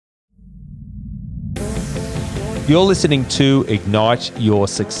You're listening to Ignite Your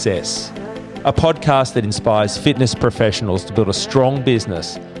Success, a podcast that inspires fitness professionals to build a strong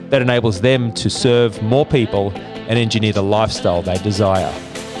business that enables them to serve more people and engineer the lifestyle they desire.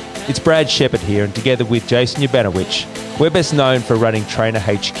 It's Brad Shepherd here, and together with Jason Ubanowicz, we're best known for running Trainer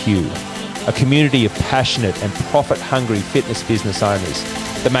HQ, a community of passionate and profit-hungry fitness business owners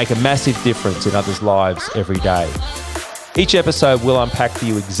that make a massive difference in others' lives every day. Each episode will unpack for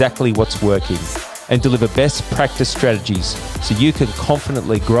you exactly what's working and deliver best practice strategies so you can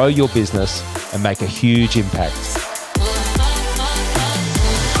confidently grow your business and make a huge impact.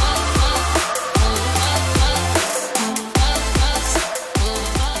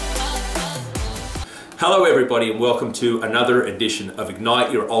 Hello everybody, and welcome to another edition of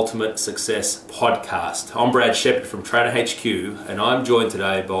Ignite Your Ultimate Success podcast. I'm Brad Shepherd from Trainer HQ, and I'm joined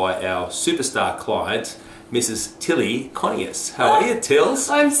today by our superstar client, Mrs. Tilli Connius. How are you, Tills?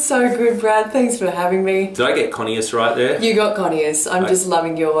 I'm so good, Brad. Thanks for having me. Did I get Connius right there? You got Connius. I'm just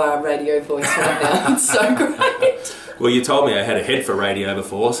loving your radio voice right now. It's so great. Well, you told me I had a head for radio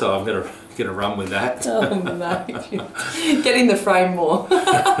before, so I'm going to run with that. Oh, mate. Get in the frame more.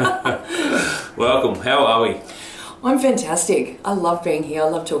 Welcome. How are we? I'm fantastic. I love being here. I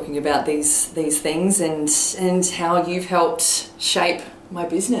love talking about these things and how you've helped shape my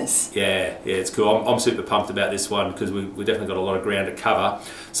business. Yeah, it's cool. I'm super pumped about this one because we definitely got a lot of ground to cover.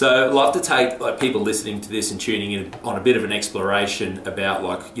 So I'd love to take people listening to this and tuning in on a bit of an exploration about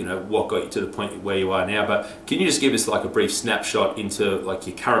what got you to the point where you are now. But can you just give us a brief snapshot into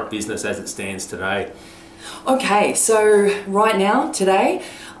your current business as it stands today? Okay, so right now, today,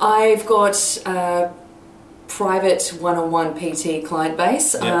 I've got private one-on-one PT client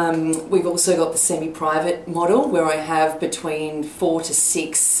base. Yep. We've also got the semi-private model where I have between 4 to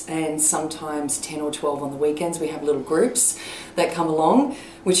 6 and sometimes 10 or 12 on the weekends. We have little groups that come along,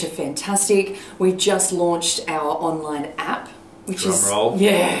 which are fantastic. We just launched our online app, which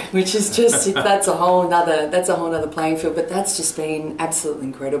is just that's a whole nother playing field, but that's just been absolutely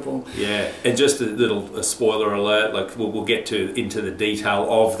incredible. Yeah, and just a spoiler alert, we'll get into the detail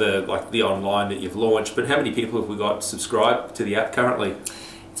of the online that you've launched, but how many people have we got subscribed to the app currently?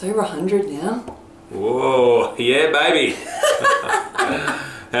 It's over 100 now. Whoa, yeah, baby.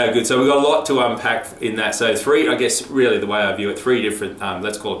 How good. So we've got a lot to unpack in that. So I guess really the way I view it, 3 different,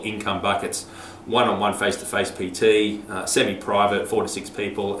 let's call it income buckets. One-on-one face-to-face PT, semi-private, 4 to 6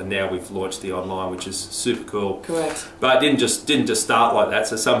 people, and now we've launched the online, which is super cool. Correct. But it didn't just start like that.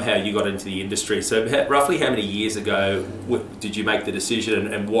 So somehow you got into the industry. So roughly how many years ago did you make the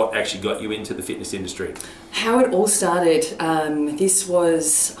decision, and what actually got you into the fitness industry? How it all started, I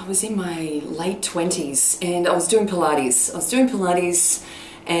was in my late 20s, and I was doing Pilates.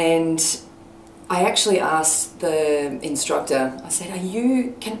 And I actually asked the instructor, I said,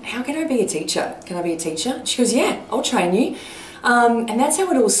 how can I be a teacher? Can I be a teacher? She goes, yeah, I'll train you. And that's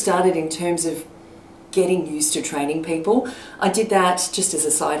how it all started in terms of getting used to training people. I did that just as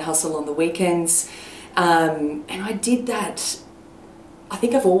a side hustle on the weekends. And I did that, I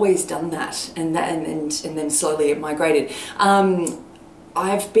think I've always done that, and then slowly it migrated.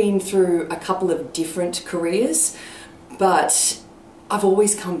 I've been through a couple of different careers, but I've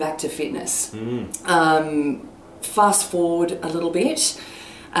always come back to fitness. Fast forward a little bit,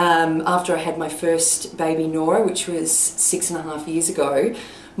 after I had my first baby Nora, which was 6.5 years ago,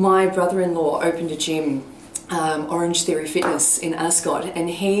 my brother-in-law opened a gym, Orange Theory Fitness in Ascot, and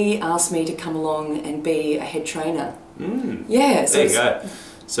he asked me to come along and be a head trainer. Yeah, so there you go.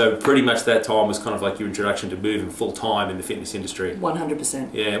 So pretty much that time was kind of like your introduction to moving full time in the fitness industry.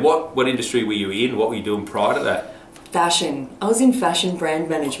 100%. Yeah. What industry were you in? What were you doing prior to that? Fashion. I was in fashion brand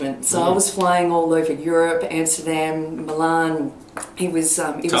management, so I was flying all over Europe, Amsterdam, Milan. It was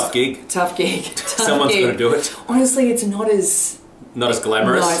tough gig. Tough gig. Someone's got to do it. Honestly, it's not as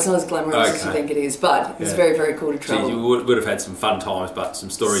glamorous. No, it's not as glamorous as you think it is, but it's very, very cool to travel. So you would have had some fun times, but some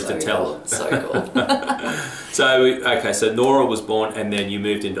stories to tell. Cool. So cool. So Nora was born, and then you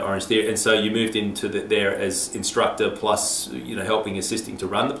moved into Orange Theory, and so you moved into there as instructor plus, assisting to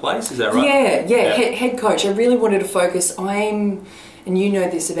run the place. Is that right? Yeah. Head coach. I really wanted to focus. And you know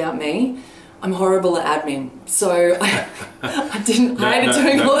this about me, I'm horrible at admin, so I had to do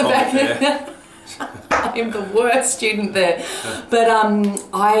all the back end. I am the worst student there. But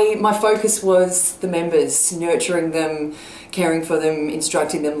my focus was the members, nurturing them, caring for them,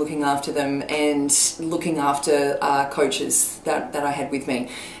 instructing them, looking after them, and looking after coaches that I had with me.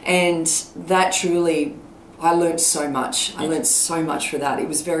 And that truly, I learned so much. I learned so much for that. It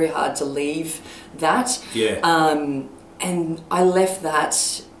was very hard to leave that. Yeah. And I left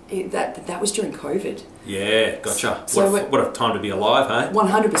that. That was during COVID. Yeah, gotcha. So what a time to be alive, hey?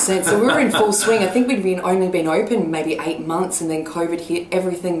 100%. So we were in full swing. I think we'd only been open maybe 8 months, and then COVID hit.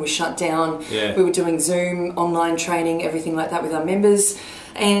 Everything was shut down. Yeah. We were doing Zoom, online training, everything like that with our members.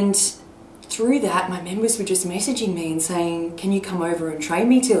 And through that, my members were just messaging me and saying, can you come over and train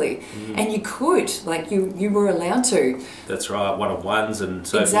me, Tilly? And you could, like you were allowed to. That's right, one-on-ones and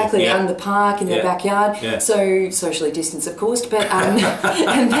so exactly, forth. Yeah. out in the park, in their backyard. Yeah. So socially distanced, of course, but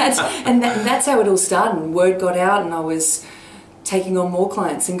and that's how it all started. And word got out, and I was taking on more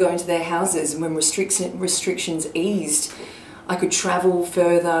clients and going to their houses. And when restrictions eased, I could travel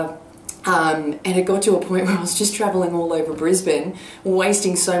further. And it got to a point where I was just travelling all over Brisbane,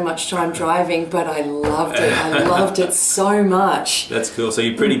 wasting so much time driving, but I loved it. I loved it so much. That's cool. So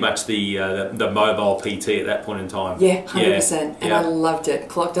you're pretty much the mobile PT at that point in time. Yeah, 100%. Yeah. And I loved it.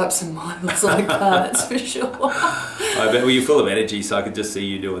 Clocked up some miles like that, that's for sure. I bet, well, you're full of energy, so I could just see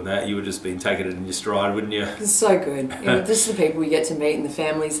you doing that. You would just been taking it in your stride, wouldn't you? It's so good. You know, this is the people you get to meet and the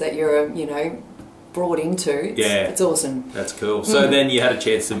families that you're, brought into. It's awesome. That's cool. So then you had a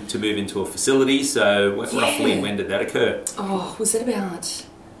chance to move into a facility. So roughly when did that occur? Oh, was it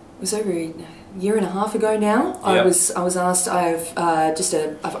was over a year and a half ago now. Yep. I was asked. I've just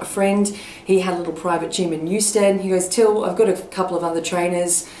a friend. He had a little private gym in Newstead. He goes, Till, I've got a couple of other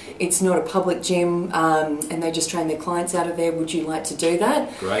trainers. It's not a public gym, and they just train their clients out of there. Would you like to do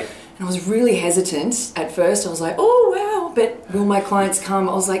that? Great. And I was really hesitant at first. I was like, oh wow, but will my clients come?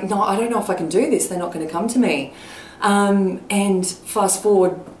 I was like, no, I don't know if I can do this. They're not going to come to me. And fast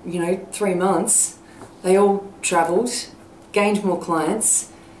forward, 3 months, they all travelled, gained more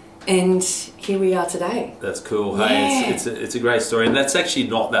clients, and here we are today. That's cool. Hey, it's a great story, and that's actually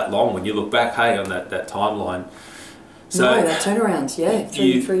not that long when you look back. Hey, on that timeline. So no, that turnaround,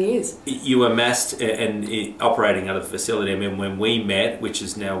 3 years. You amassed and operating out of the facility. I mean, when we met, which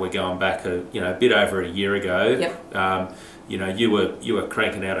is now we're going back a bit over a year ago. Yep. You were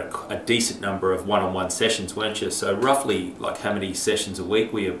cranking out a decent number of one-on-one sessions, weren't you? So roughly, like how many sessions a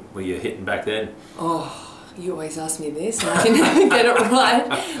week were you hitting back then? Oh, you always ask me this, and I can never get it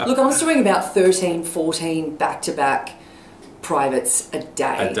right. Look, I was doing about 13, 14 back-to-back privates a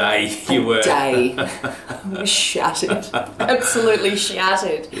day. A day, you were. A day. I was shattered. Absolutely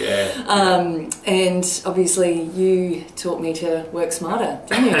shattered. Yeah. And obviously you taught me to work smarter,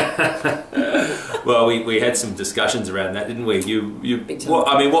 didn't you? Well, we had some discussions around that, didn't we? Big time.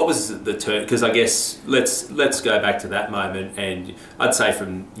 What was the turn? Because I guess let's go back to that moment, and I'd say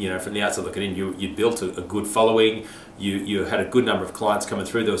from the outside looking in, you built a good following. You had a good number of clients coming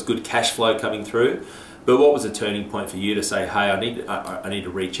through. There was good cash flow coming through. But what was a turning point for you to say, hey, I need to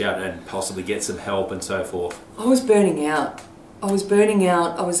reach out and possibly get some help and so forth? I was burning out. I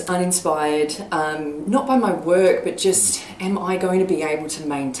was uninspired, not by my work, but just, am I going to be able to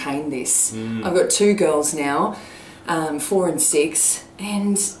maintain this? I've got 2 girls now, 4 and 6,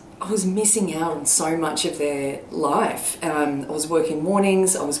 and I was missing out on so much of their life. I was working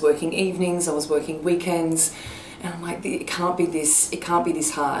mornings, I was working evenings, I was working weekends. And I'm like, it can't be this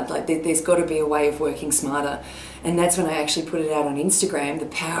hard. Like, there's got to be a way of working smarter. And that's when I actually put it out on Instagram, the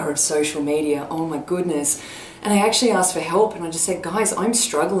power of social media. Oh my goodness. And I actually asked for help, and I just said, guys, I'm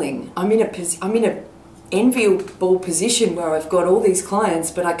struggling. I'm in a enviable position where I've got all these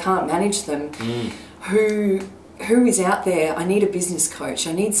clients, but I can't manage them. Who is out there? I need a business coach.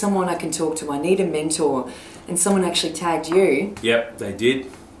 I need someone I can talk to. I need a mentor. And someone actually tagged you. Yep, they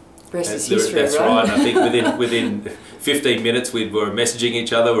did. Rest is history, that's right. I think within 15 minutes we were messaging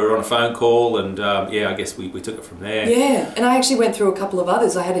each other. We were on a phone call, and I guess we took it from there. Yeah, and I actually went through a couple of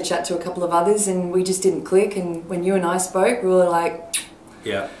others. I had a chat to a couple of others, and we just didn't click. And when you and I spoke, we were like,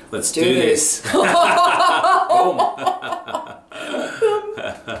 yeah, let's do this.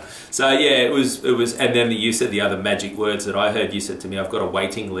 So yeah, it was, and then you said the other magic words that I heard. You said to me, "I've got a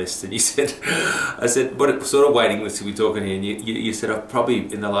waiting list," and you said, "I said, what sort of waiting list are we talking here?" And you said, "I've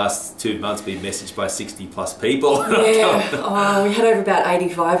probably in the last 2 months been messaged by 60+ people." Yeah, we had over about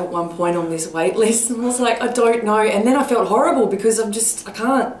 85 at one point on this wait list, and I was like, I don't know. And then I felt horrible because I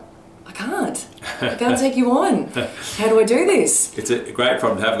can't take you on. How do I do this? It's a great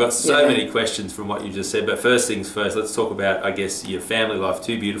problem to have. I've got so many questions from what you just said, but first things first, let's talk about, I guess, your family life.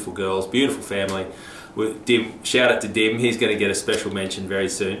 2 beautiful girls, beautiful family. Shout out to Dim, he's going to get a special mention very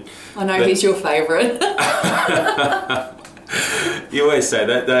soon. I know, he's your favourite. You always say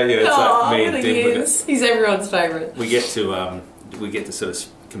that, don't you? It's like me and Dim. He's everyone's favourite. We get to sort of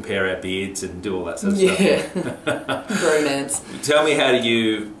compare our beards and do all that sort of stuff. Yeah. Bromance. Tell me, how do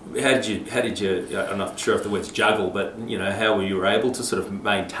you, how did you, I'm not sure if the word's juggle, but how were you able to sort of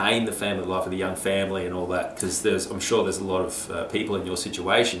maintain the family life with a young family and all that? Because I'm sure there's a lot of people in your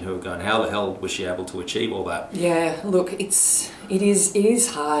situation who are going, how the hell was she able to achieve all that? Yeah, look, it is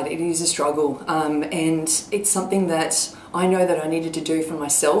hard. It is a struggle, and it's something that I know that I needed to do for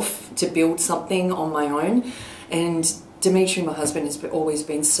myself to build something on my own. And Dimitri, my husband, has always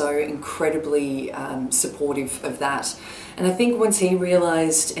been so incredibly supportive of that. And I think once he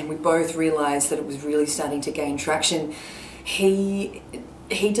realised, and we both realised that it was really starting to gain traction, he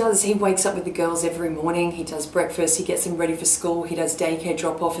wakes up with the girls every morning, he does breakfast, he gets them ready for school, he does daycare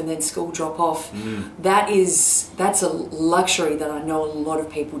drop-off and then school drop-off. That's a luxury that I know a lot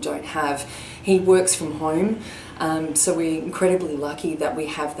of people don't have. He works from home, so we're incredibly lucky that we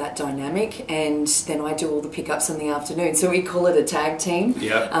have that dynamic, and then I do all the pickups in the afternoon. So we call it a tag team.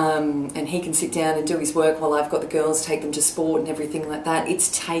 Yeah. And he can sit down and do his work while I've got the girls, take them to sport and everything like that.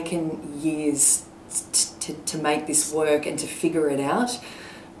 It's taken years to make this work and to figure it out,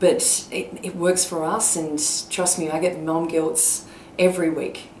 but it works for us. And trust me, I get the mom guilts every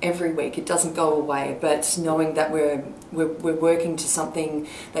week. It doesn't go away, but knowing that we're working to something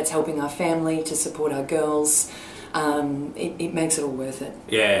that's helping our family, to support our girls, it makes it all worth it.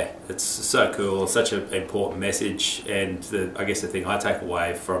 Yeah, it's so cool. It's such an important message, and I guess the thing I take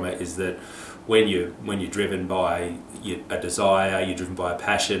away from it is that when you're driven by a desire, you're driven by a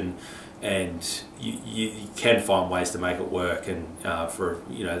passion, and you can find ways to make it work, and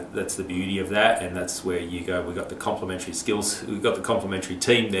that's the beauty of that, and that's where you go. We've got the complementary skills, we've got the complementary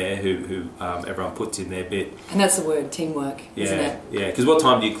team there who everyone puts in their bit. And that's the word, teamwork, isn't it? Yeah, because what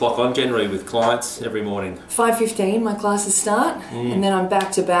time do you clock on generally with clients every morning? 5:15 my classes start, and then I'm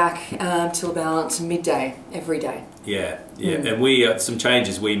back to back till about midday every day. Yeah, and we some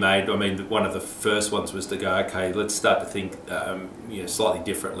changes we made. I mean, one of the first ones was to go, okay, let's start to think slightly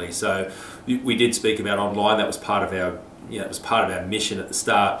differently. So we did speak about online. That was part of our it was part of our mission at the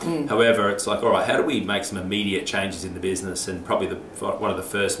start. However, it's like, all right, how do we make some immediate changes in the business? And probably one of the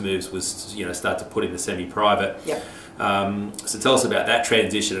first moves was start to put in the semi-private. Yep. So tell us about that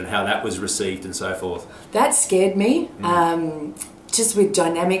transition and how that was received and so forth. That scared me. Just with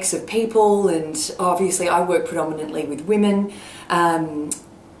dynamics of people, and obviously I work predominantly with women,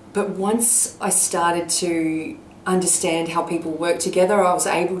 but once I started to understand how people work together, I was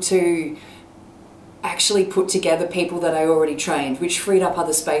able to actually put together people that I already trained, which freed up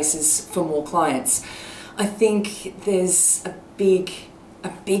other spaces for more clients. I think there's a big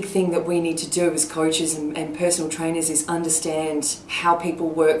thing that we need to do as coaches and personal trainers is understand how people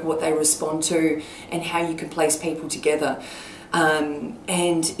work, what they respond to, and how you can place people together.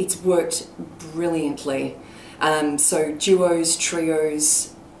 And it's worked brilliantly. So duos,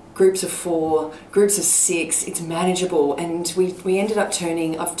 trios, groups of 4, groups of 6, it's manageable. And we ended up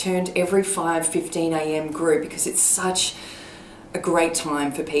I've turned every 5:15 a.m. group, because it's such a great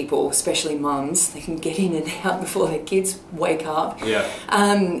time for people, especially mums. They can get in and out before their kids wake up. Yeah.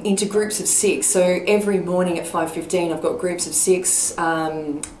 Into groups of 6. So every morning at 5:15 I've got groups of 6.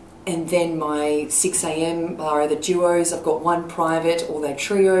 And then my 6 a.m. are the duos. I've got one private, or they're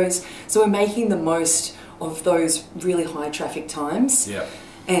trios. So we're making the most of those really high traffic times. Yeah.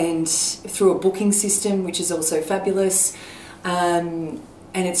 And through a booking system, which is also fabulous. And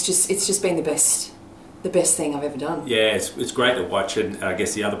it's just been the best thing I've ever done. Yeah, it's great to watch, and I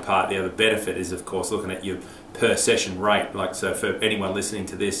guess the other benefit is, of course, looking at your per session rate. Like, so for anyone listening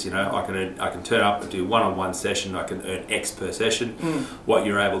to this, I can turn up and do one-on-one session. I can earn X per session. What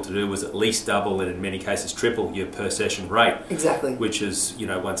you're able to do was at least double, and in many cases triple your per session rate. Exactly. Which is,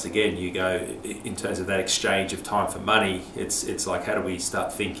 once again, you go in terms of that exchange of time for money. It's like, how do we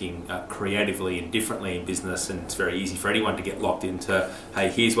start thinking creatively and differently in business? And it's very easy for anyone to get locked into, hey,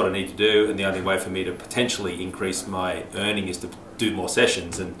 here's what I need to do, and the only way for me to potentially increase my earning is to do more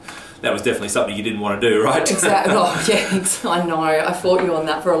sessions. And that was definitely something you didn't want to do, right? Exactly. Oh, yeah, I know. I fought you on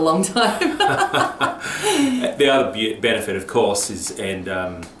that for a long time. The other benefit, of course, is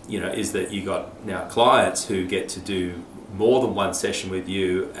that you got now clients who get to do more than one session with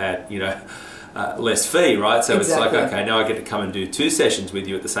you at less fee, right? So Exactly. It's like, okay, now I get to come and do 2 sessions with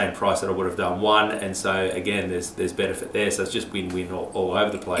you at the same price that I would have done 1, and so again, there's benefit there. So it's just win-win all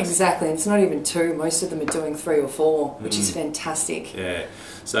over the place. Exactly. It's not even 2. Most of them are doing 3 or 4, which is fantastic. Yeah.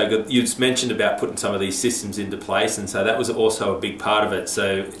 So good. You just mentioned about putting some of these systems into place, and so that was also a big part of it.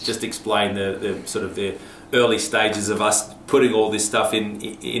 So just explain the sort of the early stages of us putting all this stuff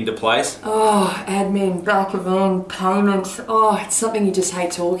into place. Oh, admin, back of end, payments. Oh, it's something you just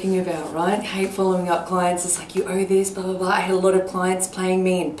hate talking about, right? Hate following up clients. It's like, you owe this, blah, blah, blah. I had a lot of clients paying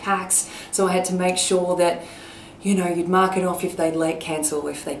me in packs, so I had to make sure that you know, you'd mark it off if they'd late cancel,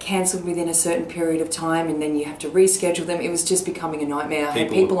 if they cancelled within a certain period of time, and then you have to reschedule them. It was just becoming a nightmare. I had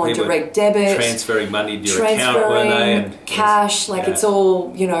people on direct debit, transferring money to your account, weren't they? And cash, like it's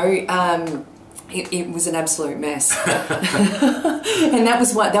all, you know. It was an absolute mess. And that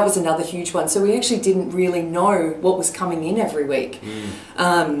was another huge one. So we actually didn't really know what was coming in every week.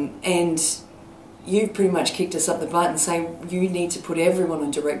 And you pretty much kicked us up the butt and say, you need to put everyone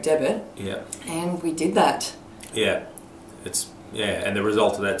on direct debit. Yeah. And we did that. Yeah. And the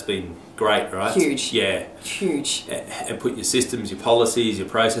result of that's been great, right? Huge. Yeah. Huge. And put your systems, your policies, your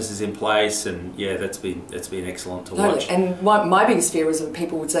processes in place, and yeah, that's been excellent to watch. And my biggest fear was that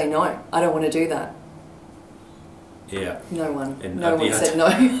people would say no. I don't want to do that. Yeah. No one. And no one said no.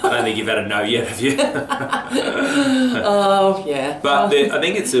 I don't think you've had a no yet, have you? Oh yeah. But I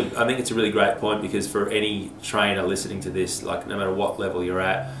think it's a really great point, because for any trainer listening to this, like no matter what level you're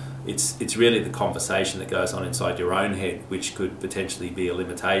at, it's really the conversation that goes on inside your own head, which could potentially be a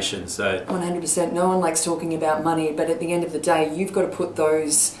limitation. So 100%. No one likes talking about money, but at the end of the day, you've got to put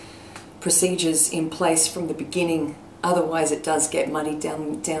those procedures in place from the beginning. Otherwise, it does get money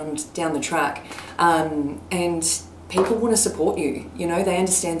down the track. And people want to support you. You know, they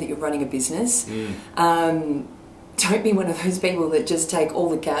understand that you're running a business. Don't be one of those people that just take all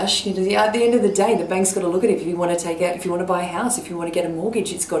the cash. You know, at the end of the day, the bank's got to look at it. If you want to take out, if you want to buy a house, if you want to get a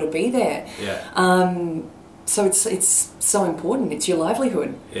mortgage, it's got to be there. Yeah. So it's so important. It's your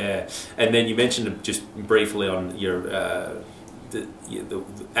livelihood. Yeah. And then you mentioned just briefly on your the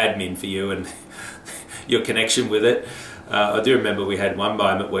admin for you and your connection with it. I do remember we had one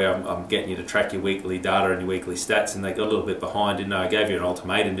moment where I'm getting you to track your weekly data and your weekly stats, and they got a little bit behind, didn't I? I gave you an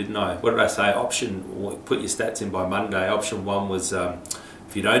ultimatum, didn't I? What did I say? Put your stats in by Monday. Option 1 was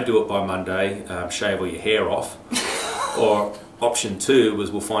if you don't do it by Monday, shave all your hair off. Or option 2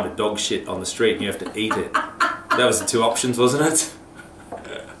 was we'll find a dog shit on the street and you have to eat it. That was the 2 options, wasn't it?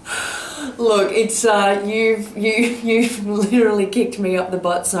 Look, it's you've literally kicked me up the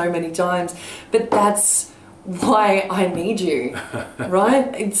butt so many times, but that's why I need you,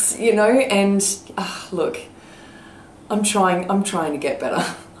 right? It's, you know, and look, I'm trying to get better.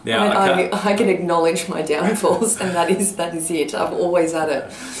 Yeah, I can acknowledge my downfalls, and that is it. I've always had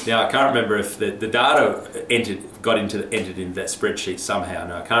it. Yeah, I can't remember if the data entered in that spreadsheet somehow.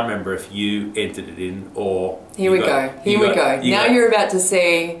 No, I can't remember if you entered it in or... Here we go. Now you're about to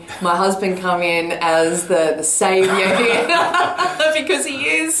see my husband come in as the saviour here, because he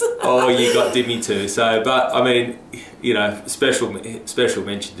is. Oh, you got Dimmy too. So, but I mean, you know, special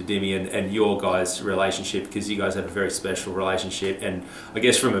mention to Dimmy and your guys' relationship, because you guys have a very special relationship. And I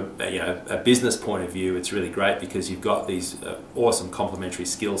guess from a business point of view, it's really great because you've got these awesome complementary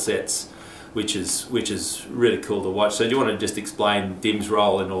skill sets, which is really cool to watch. So do you want to just explain Dim's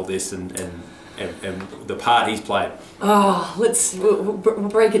role in all this and the part he's played? Oh, we'll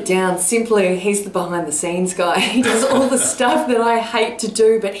break it down. Simply, he's the behind the scenes guy. He does all the stuff that I hate to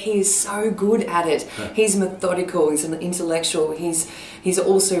do, but he is so good at it. He's methodical, he's an intellectual, he's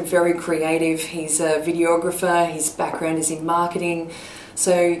also very creative, he's a videographer, his background is in marketing.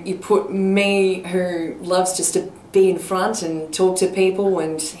 So you put me, who loves just to be in front and talk to people,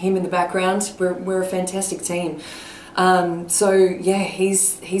 and him in the background, we're a fantastic team. So yeah,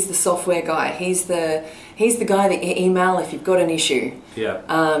 he's the software guy. He's the guy that you email if you've got an issue.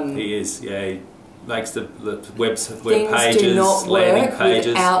 Yeah, he is. Yeah, he makes the web pages, do not landing work pages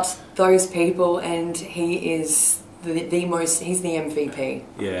without those people, and he is he's the MVP.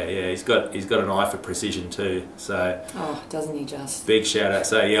 Yeah, he's got an eye for precision too. So doesn't he just? Big shout out.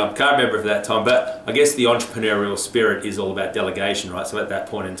 So yeah, I can't remember for that time, but I guess the entrepreneurial spirit is all about delegation, right? So at that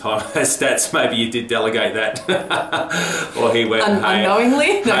point in time, as stats, maybe you did delegate that, or he went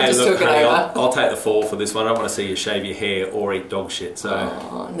unknowingly. No, just took it over. I'll take the fall for this one. I don't want to see you shave your hair or eat dog shit. So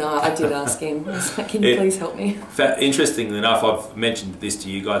no, I did ask him. Can you please help me? Interestingly enough, I've mentioned this to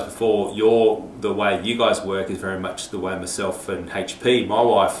you guys before. The way you guys work is very much the way myself and HP, my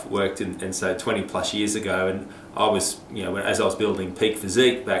wife, worked, and so 20 plus years ago, and I was, as I was building peak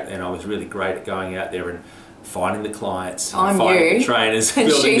physique back then, I was really great at going out there and finding the clients, finding the trainers, and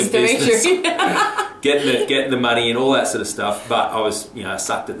building the business, getting the money and all that sort of stuff. But I was,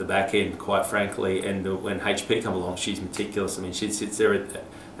 sucked at the back end, quite frankly. And when HP come along, she's meticulous. I mean, she sits there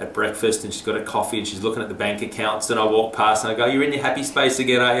at breakfast and she's got a coffee and she's looking at the bank accounts, and I walk past and I go, "You're in your happy space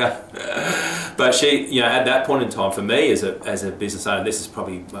again, are you?" But she, at that point in time, for me as a business owner, this is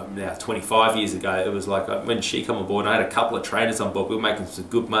probably now 25 years ago, it was like when she came on board, and I had a couple of trainers on board, we were making some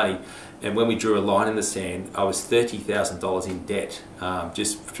good money, and when we drew a line in the sand, I was $30,000 in debt,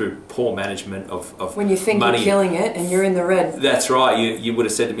 just through poor management of of when you think money. you're killing it and you're in the red. That's right. You would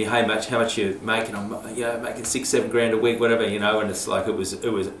have said to me, "Hey, how much you making?" I'm making $6-7 grand a week, whatever, and it's like it was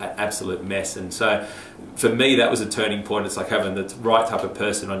an absolute mess. And so for me, that was a turning point. It's like having the right type of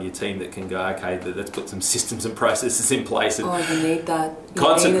person on your team that can go, okay, let's put some systems and processes in place. And you need that.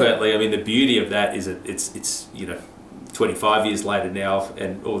 consequently, I mean, the beauty of that is that it's 25 years later now,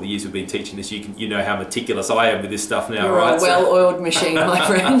 and all the years we've been teaching this, you know how meticulous I am with this stuff now. You're right? a well-oiled machine, my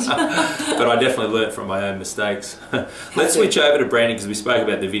friend. But I definitely learnt from my own mistakes. Let's switch over to branding, because we spoke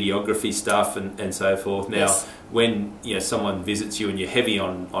about the videography stuff and so forth. Now, yes. When someone visits you and you're heavy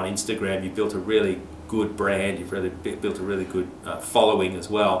on Instagram, you've built a really good brand, you've really built a really good following as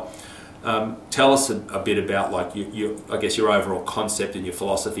well. Tell us a bit about I guess your overall concept and your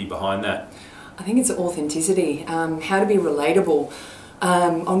philosophy behind that. I think it's authenticity, how to be relatable.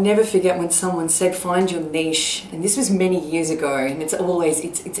 I'll never forget when someone said, find your niche, and this was many years ago, and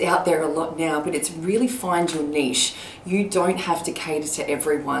it's out there a lot now, but it's really find your niche. You don't have to cater to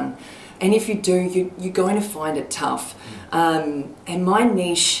everyone. And if you do, you're going to find it tough. And my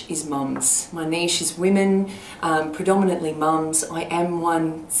niche is mums. My niche is women, predominantly mums. I am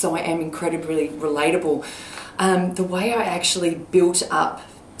one, so I am incredibly relatable. The way I actually built up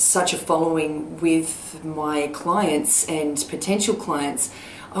such a following with my clients and potential clients,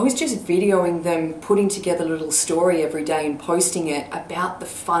 I was just videoing them, putting together a little story every day and posting it about the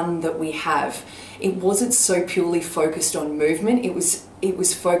fun that we have. It wasn't so purely focused on movement, it was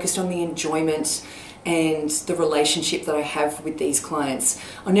focused on the enjoyment and the relationship that I have with these clients.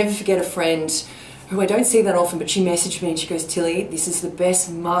 I'll never forget a friend who I don't see that often, but she messaged me and she goes, Tilly, this is the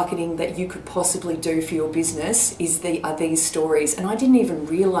best marketing that you could possibly do for your business are these stories. And I didn't even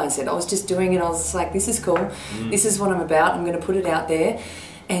realize it. I was just doing it. I was like, this is cool. This is what I'm about. I'm going to put it out there.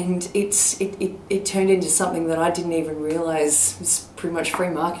 And it turned into something that I didn't even realize was pretty much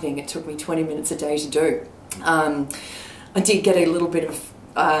free marketing. It took me 20 minutes a day to do. I did get a little bit of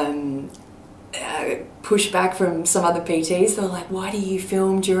pushback from some other PTs. They were like, why do you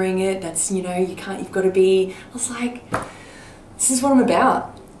film during it? That's, you've got to be, I was like, this is what I'm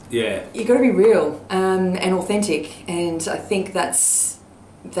about. Yeah. You've got to be real and authentic. And I think that's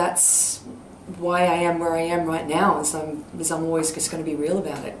why I am where I am right now, is I'm always just going to be real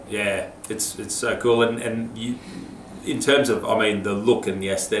about it. Yeah, it's so cool. And you, in terms of, the look and the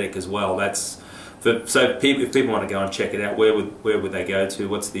aesthetic as well, that's, so if people want to go and check it out, where would they go to?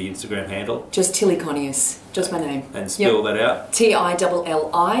 What's the Instagram handle? Just Tilli Conius, just my name. And spell that out.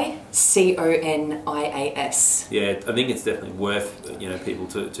 TILLICONIAS. Yeah, I think it's definitely worth people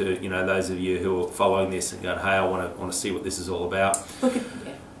to those of you who are following this and going, hey, I want to see what this is all about.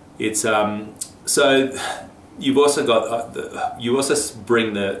 It's so. You've also got you also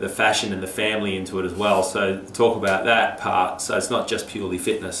bring the fashion and the family into it as well. So talk about that part. So it's not just purely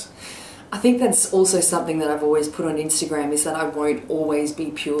fitness. I think that's also something that I've always put on Instagram, is that I won't always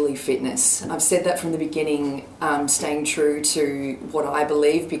be purely fitness. I've said that from the beginning, staying true to what I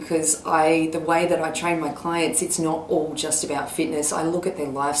believe, because the way that I train my clients, it's not all just about fitness. I look at their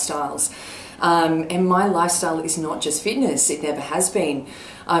lifestyles. And my lifestyle is not just fitness, it never has been.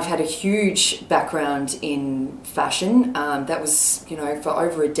 I've had a huge background in fashion. That was, for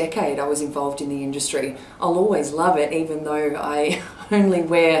over a decade I was involved in the industry. I'll always love it, even though I only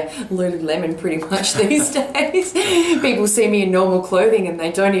wear Lululemon pretty much these days. People see me in normal clothing and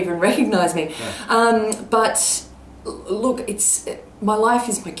they don't even recognize me. But look, my life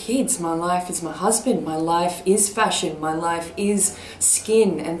is my kids, my life is my husband, my life is fashion, my life is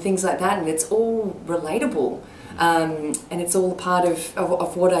skin and things like that, and it's all relatable, and it's all a part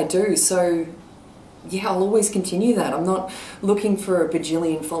of what I do. So yeah, I'll always continue that. I'm not looking for a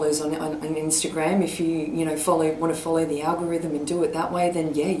bajillion followers on Instagram. If you want to follow the algorithm and do it that way,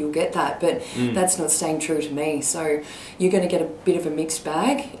 then yeah, you'll get that. But that's not staying true to me. So you're going to get a bit of a mixed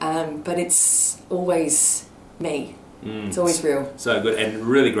bag, but it's always me. It's always real. So good, and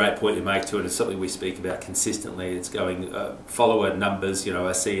really great point you make to it. It's something we speak about consistently. It's going follower numbers.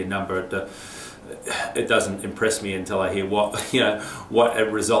 I see a number at the. It doesn't impress me until I hear what a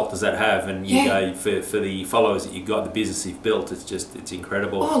result does that have, and you go for the followers that you've got, the business you've built. It's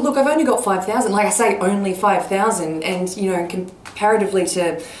incredible. Oh look, I've only got 5,000. Like I say, only 5,000, and comparatively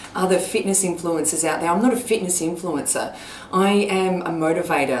to other fitness influencers out there, I'm not a fitness influencer. I am a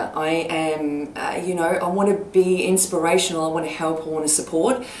motivator. I am, I want to be inspirational. I want to help. I want to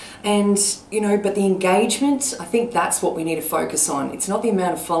support. And, but the engagement, I think that's what we need to focus on. It's not the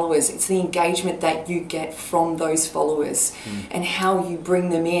amount of followers, it's the engagement that you get from those followers and how you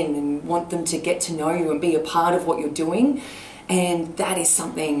bring them in and want them to get to know you and be a part of what you're doing. And that is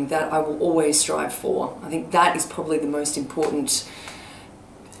something that I will always strive for. I think that is probably the most important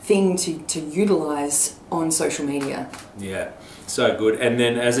thing to utilize on social media. Yeah, so good. And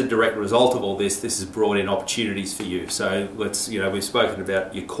then as a direct result of all this has brought in opportunities for you. So we've spoken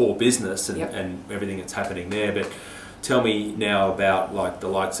about your core business and everything that's happening there, but tell me now about like the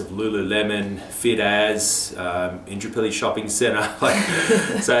likes of Lululemon, FitAs, Indooroopilly Shopping Centre.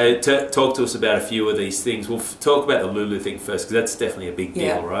 So talk to us about a few of these things. We'll talk about the Lulu thing first, because that's definitely a big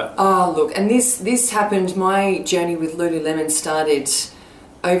deal, right? Oh, look, and this happened, my journey with Lululemon started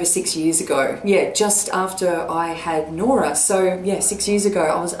over 6 years ago. Yeah, just after I had Nora. So yeah, 6 years ago,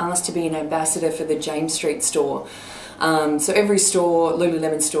 I was asked to be an ambassador for the James Street store. So every store,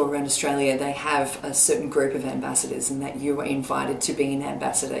 Lululemon store around Australia, they have a certain group of ambassadors, and that you are invited to be an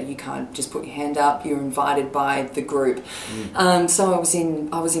ambassador. You can't just put your hand up, you're invited by the group. So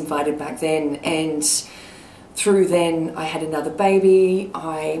I was invited back then, and through then I had another baby.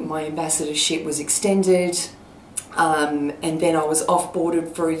 My ambassadorship was extended, and then I was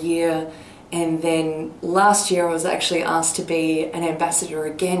off-boarded for a year. And then last year I was actually asked to be an ambassador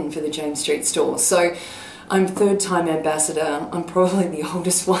again for the James Street store. So I'm third-time ambassador. I'm probably the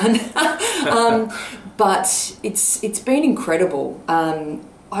oldest one, but it's been incredible.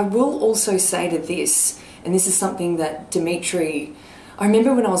 I will also say to this, and this is something that Dimitri, I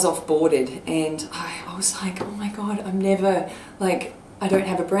remember when I was off-boarded, and I was like, oh my God, I don't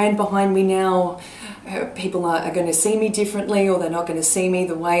have a brand behind me now. People are going to see me differently, or they're not going to see me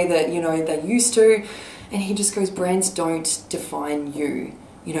the way that, they used to. And he just goes, brands don't define you.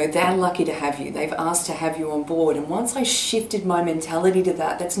 They're lucky to have you. They've asked to have you on board. And once I shifted my mentality to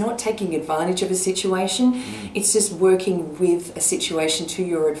that's not taking advantage of a situation. It's just working with a situation to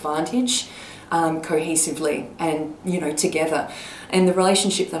your advantage, cohesively and, together. And the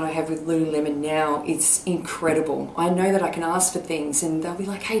relationship that I have with Lululemon now is incredible. I know that I can ask for things and they'll be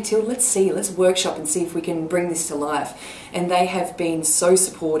like, hey, Till, let's workshop and see if we can bring this to life. And they have been so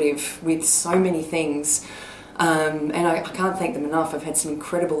supportive with so many things. And I can't thank them enough. I've had some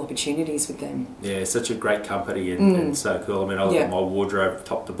incredible opportunities with them. Yeah, such a great company and so cool. I mean, I look at my wardrobe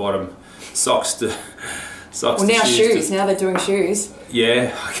top to bottom, socks to now shoes. Now they're doing shoes.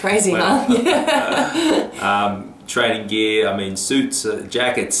 Yeah. Crazy, huh? Training gear, I mean, suits,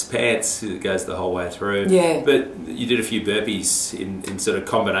 jackets, pants, it goes the whole way through. Yeah. But you did a few burpees in sort of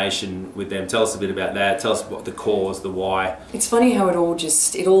combination with them. Tell us a bit about that. Tell us what the cause, the why. It's funny how it all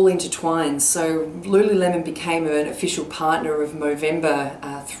intertwines. So Lululemon became an official partner of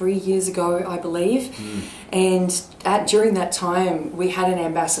Movember 3 years ago, I believe. And during that time, we had an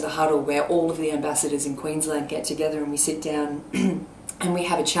ambassador huddle where all of the ambassadors in Queensland get together and we sit down and we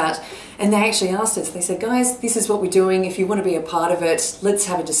have a chat. And they actually asked us, they said, guys, this is what we're doing. If you want to be a part of it, let's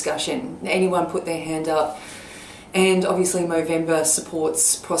have a discussion. Anyone put their hand up. And obviously Movember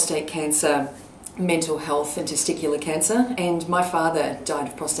supports prostate cancer, mental health and testicular cancer. And my father died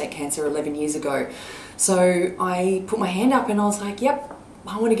of prostate cancer 11 years ago. So I put my hand up and I was like, yep,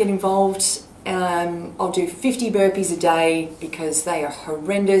 I want to get involved. I'll do 50 burpees a day because they are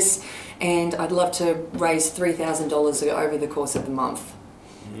horrendous, and I'd love to raise $3,000 over the course of the month.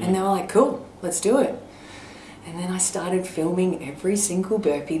 And they were like, cool, let's do it. And then I started filming every single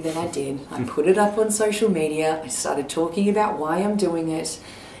burpee that I did. I put it up on social media. I started talking about why I'm doing it.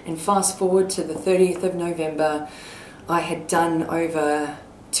 And fast forward to the 30th of November, I had done over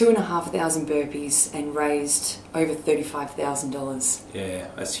 2,500 burpees and raised over $35,000. Yeah,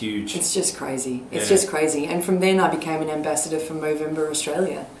 that's huge. It's just crazy. It's just crazy. And from then I became an ambassador for Movember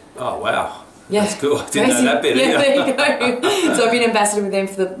Australia. Oh, wow. Yeah. That's cool. I didn't know that bit either. There you go. So I've been ambassador with them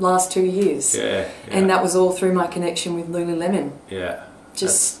for the last 2 years. Yeah. And that was all through my connection with Lululemon. Yeah.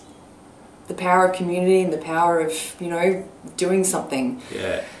 Just the power of community and the power of, doing something.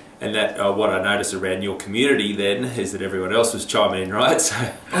 Yeah. And that what I noticed around your community then is that everyone else was chiming in, right?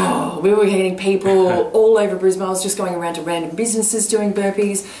 So we were getting people all over Brisbane. I was just going around to random businesses doing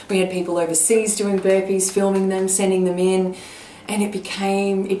burpees. We had people overseas doing burpees, filming them, sending them in. And it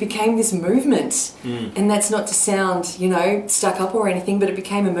became this movement. And that's not to sound, stuck up or anything, but it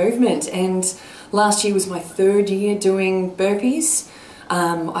became a movement. And last year was my 3rd year doing burpees.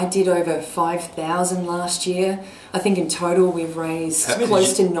 I did over 5,000 last year. I think in total we've raised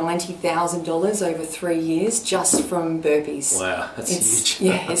close to $90,000 over 3 years just from burpees. Wow, that's huge.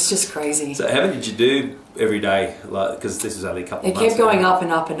 Yeah, it's just crazy. So how many did you do every day? Because this was only a couple of months. It kept going up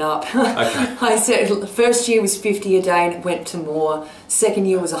and up and up. Okay. I said first year was 50 a day and it went to more. Second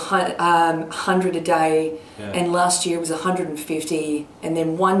year was 100 a day, and last year was 150. And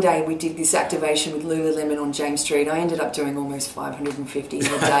then one day we did this activation with Lululemon on James Street. I ended up doing almost 550 a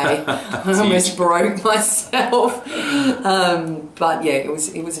day. I almost broke myself. But yeah, it was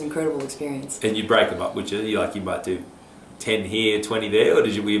an incredible experience. And you break them up, would you? You might do 10 here, 20 there, or were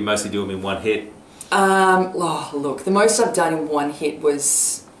you mostly do them in one hit? Look, the most I've done in one hit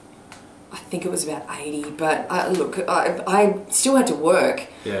was, I think it was about 80, but look, I still had to work.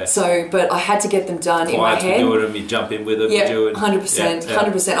 Yeah. So, but I had to get them done in my head. Clients would do them, you jump in with them. Yeah, do it. 100%,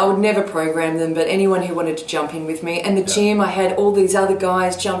 100%. I would never program them, but anyone who wanted to jump in with me. And the gym, I had all these other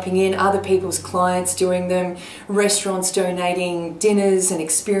guys jumping in, other people's clients doing them, restaurants donating dinners and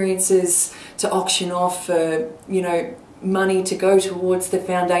experiences to auction off for, you know, money to go towards the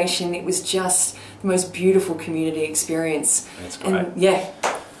foundation. It was just the most beautiful community experience. That's great. And yeah.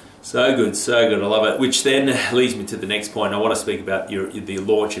 So good, so good. I love it. Which then leads me to the next point. I want to speak about the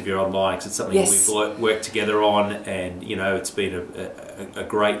launch of your online, because it's something we've worked together on, and you know it's been a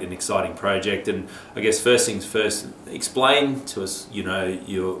great and exciting project. And I guess first things first, explain to us, you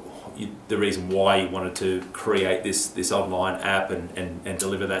know, the reason why you wanted to create this online app and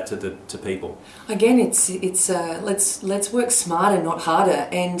deliver that to people. Again, it's let's work smarter, not harder.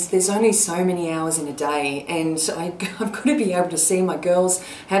 And there's only so many hours in a day, and I've got to be able to see my girls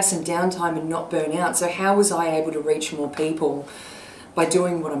have some downtime and not burn out. So how was I able to reach more people by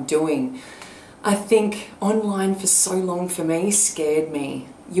doing what I'm doing? I think online for so long for me scared me.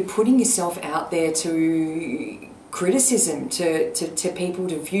 You're putting yourself out there to criticism, to people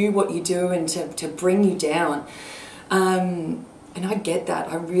to view what you do and to bring you down. And I get that,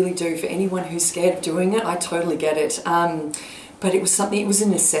 I really do. For anyone who's scared of doing it, I totally get it. But it was a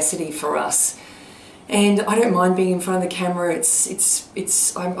necessity for us. And I don't mind being in front of the camera.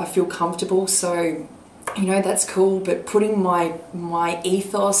 I feel comfortable, so you know that's cool. But putting my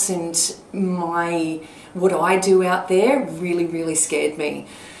ethos and what I do out there really scared me.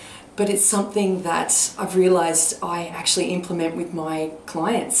 But it's something that I've realised I actually implement with my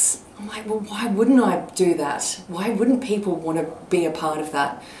clients. I'm like, well, why wouldn't I do that? Why wouldn't people want to be a part of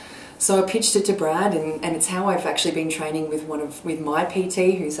that? So I pitched it to Brad, and it's how I've actually been training with my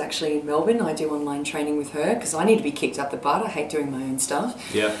PT, who's actually in Melbourne. I do online training with her because I need to be kicked up the butt. I hate doing my own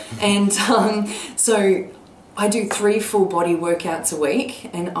stuff. Yeah. And so I do 3 full body workouts a week,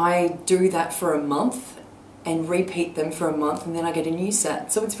 and I do that for a month and repeat them for a month, and then I get a new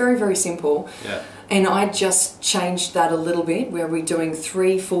set. So it's very simple. Yeah. And I just changed that a little bit, where we're doing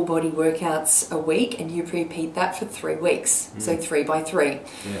 3 full body workouts a week, and you repeat that for 3 weeks. So 3 by 3. Yeah.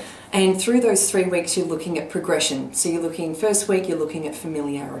 And through those 3 weeks, you're looking at progression. So you're looking, first week, you're looking at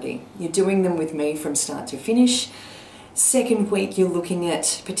familiarity. You're doing them with me from start to finish. Second week, you're looking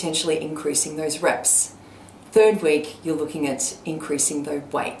at potentially increasing those reps. Third week, you're looking at increasing the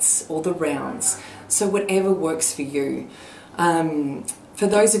weights or the rounds. So whatever works for you. For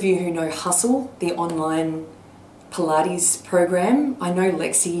those of you who know Hustle, the online Pilates program, I know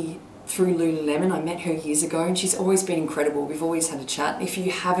Lexi through Lululemon. I met her years ago, and she's always been incredible. We've always had a chat. If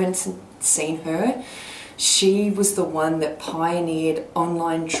you haven't seen her, she was the one that pioneered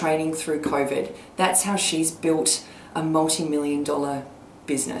online training through COVID. That's how she's built a multi-million-dollar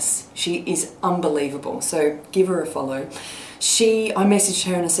business. She is unbelievable. So give her a follow. I messaged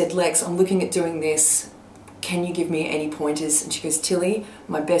her and I said, Lex, I'm looking at doing this. Can you give me any pointers? And she goes, Tilly,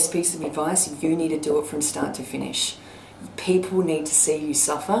 my best piece of advice, you need to do it from start to finish. People need to see you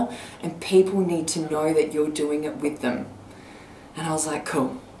suffer, and people need to know that you're doing it with them. And I was like,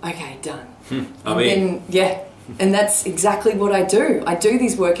 cool, okay, done. Yeah. And that's exactly what I do. I do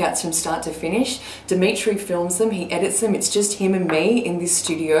these workouts from start to finish. Dimitri films them, he edits them. It's just him and me in this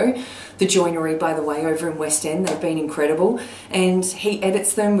studio. The Joinery, by the way, over in West End, they've been incredible. And he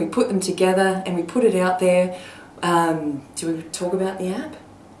edits them, we put them together, and we put it out there. Do we talk about the app?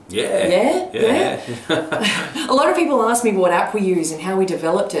 Yeah. A lot of people ask me what app we use and how we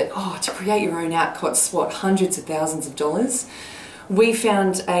developed it. Oh, to create your own app costs, what, hundreds of thousands of dollars? We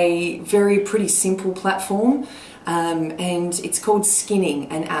found a pretty simple platform, and it's called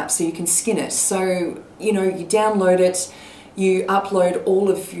Skinning an app, so you can skin it. So, you know, you download it, you upload all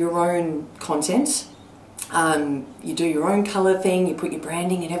of your own content, you do your own colour thing, you put your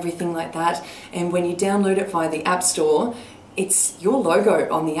branding and everything like that, and when you download it via the App Store, it's your logo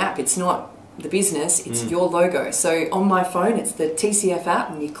on the app. It's not the business, it's your logo. So on my phone, it's the TCF app,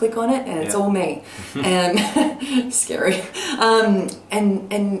 and you click on it and it's all me. And scary. And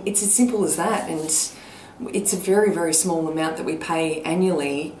it's as simple as that. And it's a very small amount that we pay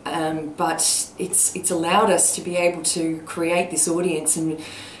annually, but it's allowed us to be able to create this audience and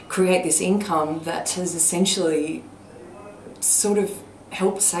create this income that has essentially sort of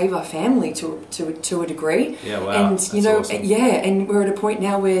helped save our family to a degree. Yeah, wow. And you know, awesome. yeah, and we're at a point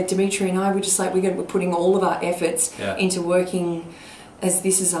now where Dimitri and I, we're just like, we're putting all of our efforts into working as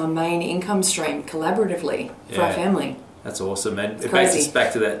this is our main income stream collaboratively for our family. That's awesome, and it makes us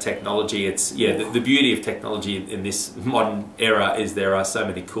back to that technology. It's the beauty of technology in this modern era is there are so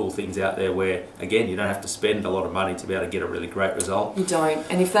many cool things out there where, again, you don't have to spend a lot of money to be able to get a really great result. You don't,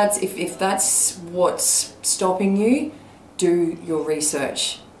 and if that's what's stopping you, do your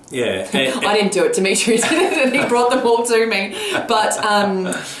research. Yeah, I didn't do it. Dimitri did it, and he brought them all to me. But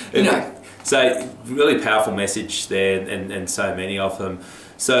you know, so really powerful message there, and so many of them.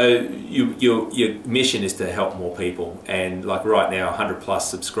 So your mission is to help more people, and like right now, 100 plus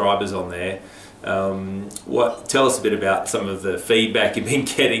subscribers on there. Tell us a bit about some of the feedback you've been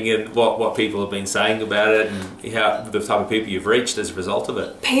getting and what people have been saying about it, and how the type of people you've reached as a result of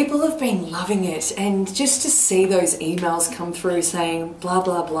it. People have been loving it, and just to see those emails come through saying blah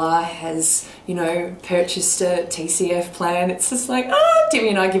blah blah has, you know, purchased a TCF plan, it's just like, Timmy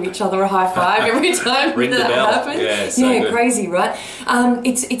and I give each other a high five every time Ring that the bell. happens. Yeah, crazy, right?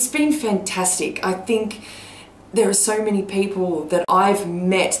 It's been fantastic. I think there are so many people that I've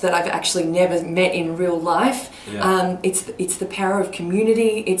met that I've actually never met in real life. Yeah. It's the power of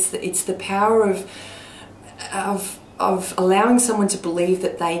community. It's the power of allowing someone to believe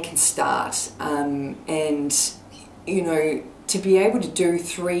that they can start, and you know, to be able to do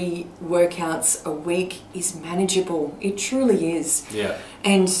 3 workouts a week is manageable. It truly is. Yeah.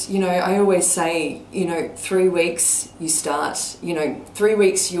 And you know, I always say, you know, 3 weeks you start. You know, 3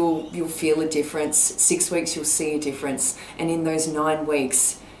 weeks you'll feel a difference. 6 weeks you'll see a difference, and in those 9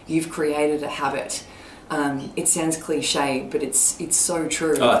 weeks you've created a habit. It sounds cliche, but it's so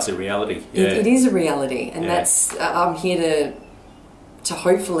true. Oh, it's a reality. Yeah. It is a reality, and that's I'm here to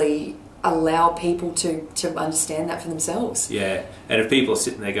hopefully allow people to understand that for themselves. Yeah, and if people are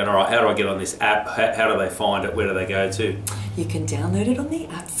sitting there going, all right, how do I get on this app? How do they find it? Where do they go to? You can download it on the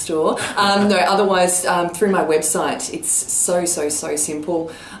App Store. No, otherwise through my website. It's so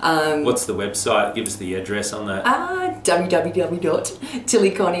simple. What's the website? Give us the address on that.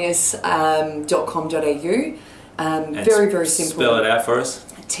 www.tilliconius.com.au. Very simple. Spell it out for us.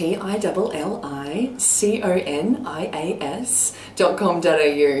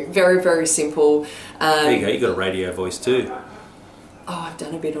 TILLICONIAS.com.au. Very simple. There you go. You got a radio voice too. Oh, I've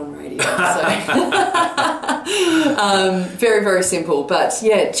done a bit on radio, so very simple. But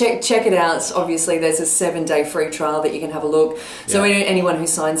yeah, check it out. Obviously, there's a 7-day free trial that you can have a look. So anyone who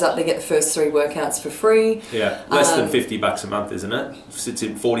signs up, they get the first 3 workouts for free. Yeah, less than $50 a month, isn't it? It's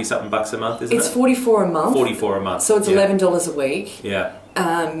in 40-something bucks a month, isn't it? It's $44 a month. $44 a month. So it's $11 a week. Yeah.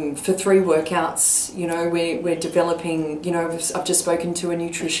 For 3 workouts, you know, we're developing, you know, I've just spoken to a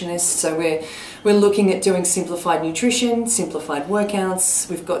nutritionist, so we're looking at doing simplified nutrition, simplified workouts.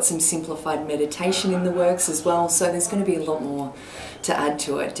 We've got some simplified meditation in the works as well, so there's going to be a lot more to add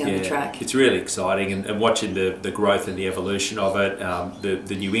to it down the track. It's really exciting, and watching the growth and the evolution of it,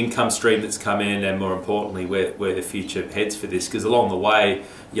 the new income stream that's come in, and more importantly where the future heads for this, because along the way,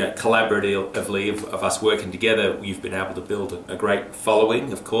 collaboratively of us working together, you've been able to build a great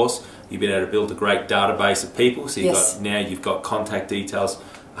following, of course. You've been able to build a great database of people, so you've got contact details.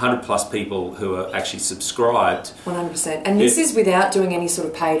 100 plus people who are actually subscribed. 100%. And this is without doing any sort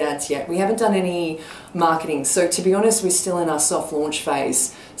of paid ads yet. We haven't done any marketing. So to be honest, we're still in our soft launch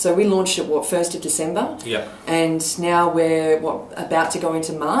phase. So we launched it, 1st of December? Yep. And now we're, about to go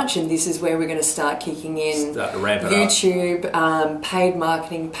into March, and this is where we're going to start kicking in start to ramp it YouTube, paid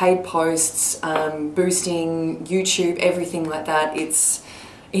marketing, paid posts, boosting YouTube, everything like that. It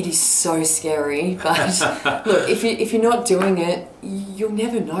is so scary, but look, if you're not doing it, you'll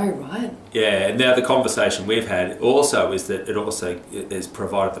never know, right? Yeah, and now the conversation we've had also is that it has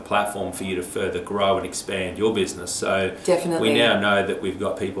provided the platform for you to further grow and expand your business. So definitely, we now know that we've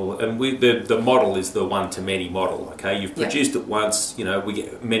got people, and the model is the one-to-many model. Okay, you've produced it once. You know,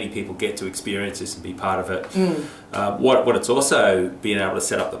 many people get to experience this and be part of it. What it's also being able to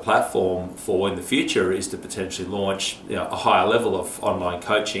set up the platform for in the future is to potentially launch a higher level of online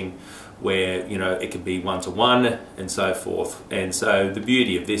coaching, where it can be one-to-one and so forth. And so the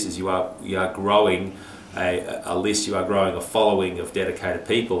beauty of this is you are growing a list, you are growing a following of dedicated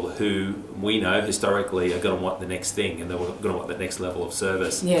people who we know historically are going to want the next thing, and they're going to want the next level of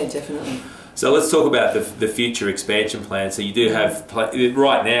service. Yeah, definitely. So let's talk about the future expansion plan. So you do have,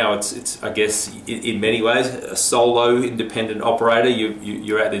 right now it's I guess in many ways a solo independent operator.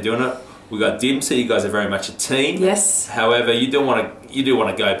 You're out there doing it. We've got Dim, so you guys are very much a team. Yes. However, you do want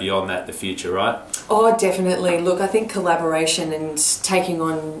to go beyond that in the future, right? Oh, definitely. Look, I think collaboration and taking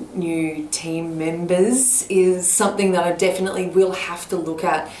on new team members is something that I definitely will have to look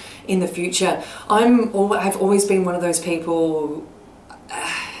at in the future. I've always been one of those people.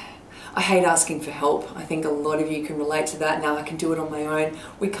 I hate asking for help. I think a lot of you can relate to that. Now I can do it on my own.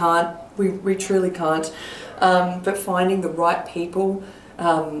 We can't. We truly can't. but finding the right people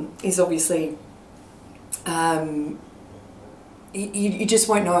is obviously, you just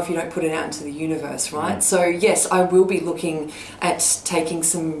won't know if you don't put it out into the universe, right? So yes, I will be looking at taking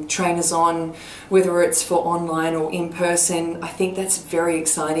some trainers on, whether it's for online or in person. I think that's very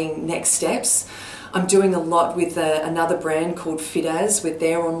exciting next steps. I'm doing a lot with another brand called FitAs with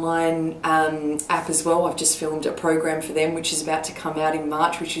their online app as well. I've just filmed a program for them which is about to come out in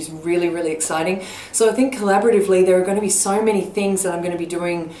March, which is really, really exciting. So I think collaboratively there are going to be so many things that I'm going to be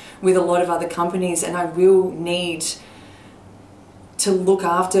doing with a lot of other companies, and I will need to look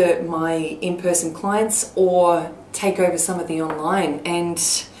after my in-person clients or take over some of the online. And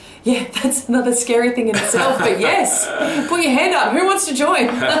yeah, that's another scary thing in itself, but yes, put your hand up. Who wants to join?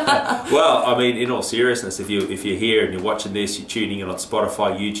 Well, I mean, in all seriousness, if you're here and you're watching this, you're tuning in on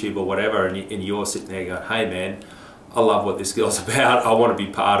Spotify, YouTube or whatever, and you're sitting there going, hey man, I love what this girl's about, I want to be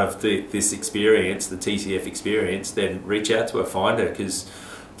part of this experience, the TCF experience, then reach out to her, find her, because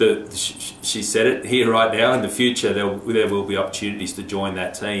she said it here right now. In the future, there will be opportunities to join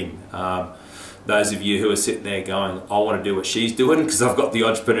that team. Those of you who are sitting there going, I want to do what she's doing because I've got the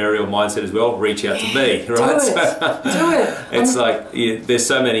entrepreneurial mindset as well, reach out to me, right? Do it. It's like, there's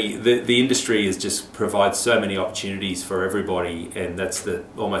so many, the industry has just provides so many opportunities for everybody, and that's the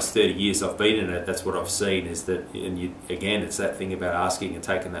almost 30 years I've been in it, that's what I've seen is that, and again, it's that thing about asking and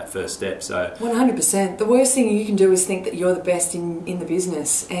taking that first step. So 100%. The worst thing you can do is think that you're the best in the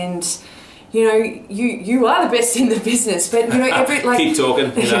business, and you know, you are the best in the business, but you know, keep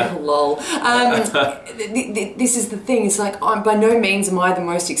talking. You know. Lol. This is the thing. It's like, by no means am I the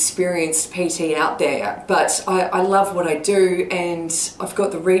most experienced PT out there, but I love what I do, and I've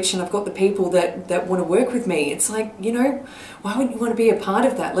got the reach, and I've got the people that want to work with me. It's like, you know, why wouldn't you want to be a part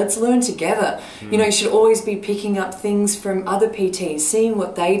of that? Let's learn together. You know, you should always be picking up things from other PTs, seeing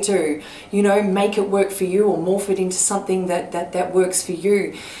what they do. You know, make it work for you or morph it into something that works for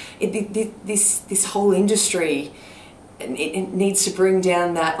you. This whole industry, it needs to bring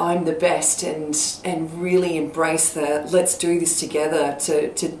down that I'm the best and really embrace the let's do this together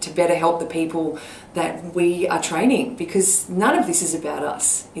to better help the people that we are training, because none of this is about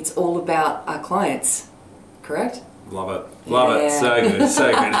us. It's all about our clients, correct? Love it. Love it. So good.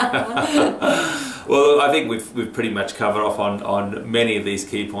 So good. Well, I think we've pretty much covered off on many of these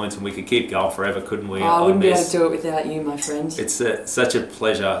key points, and we could keep going forever, couldn't we? Oh, I wouldn't be able to do it without you, my friend. It's such a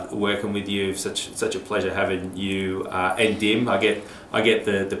pleasure working with you. Such a pleasure having you and Dim. I get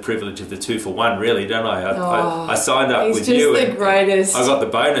the privilege of the 2-for-1, really, don't I? I signed up with you. He's just the greatest. I got the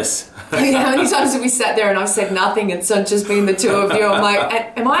bonus. How many times have we sat there and I've said nothing, and so just been the two of you? I'm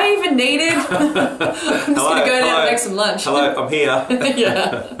like, am I even needed? I'm just going to go down and make some lunch. Hello, I'm here.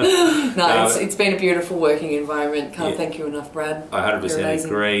 Yeah. No, it's been a beautiful working environment. Can't thank you enough, Brad. I 100%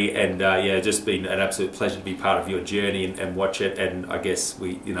 agree, and yeah, just been an absolute pleasure to be part of your journey and watch it. And I guess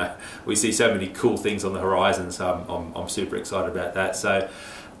we see so many cool things on the horizon, so I'm super excited about that. So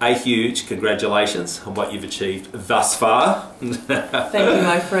a huge congratulations on what you've achieved thus far. Thank you,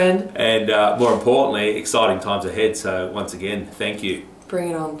 my friend. And more importantly, exciting times ahead. So once again, thank you. Bring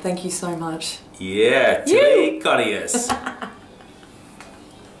it on. Thank you so much. Yeah, Tilli, Codius.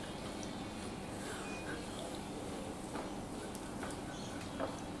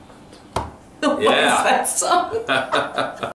 What was that song?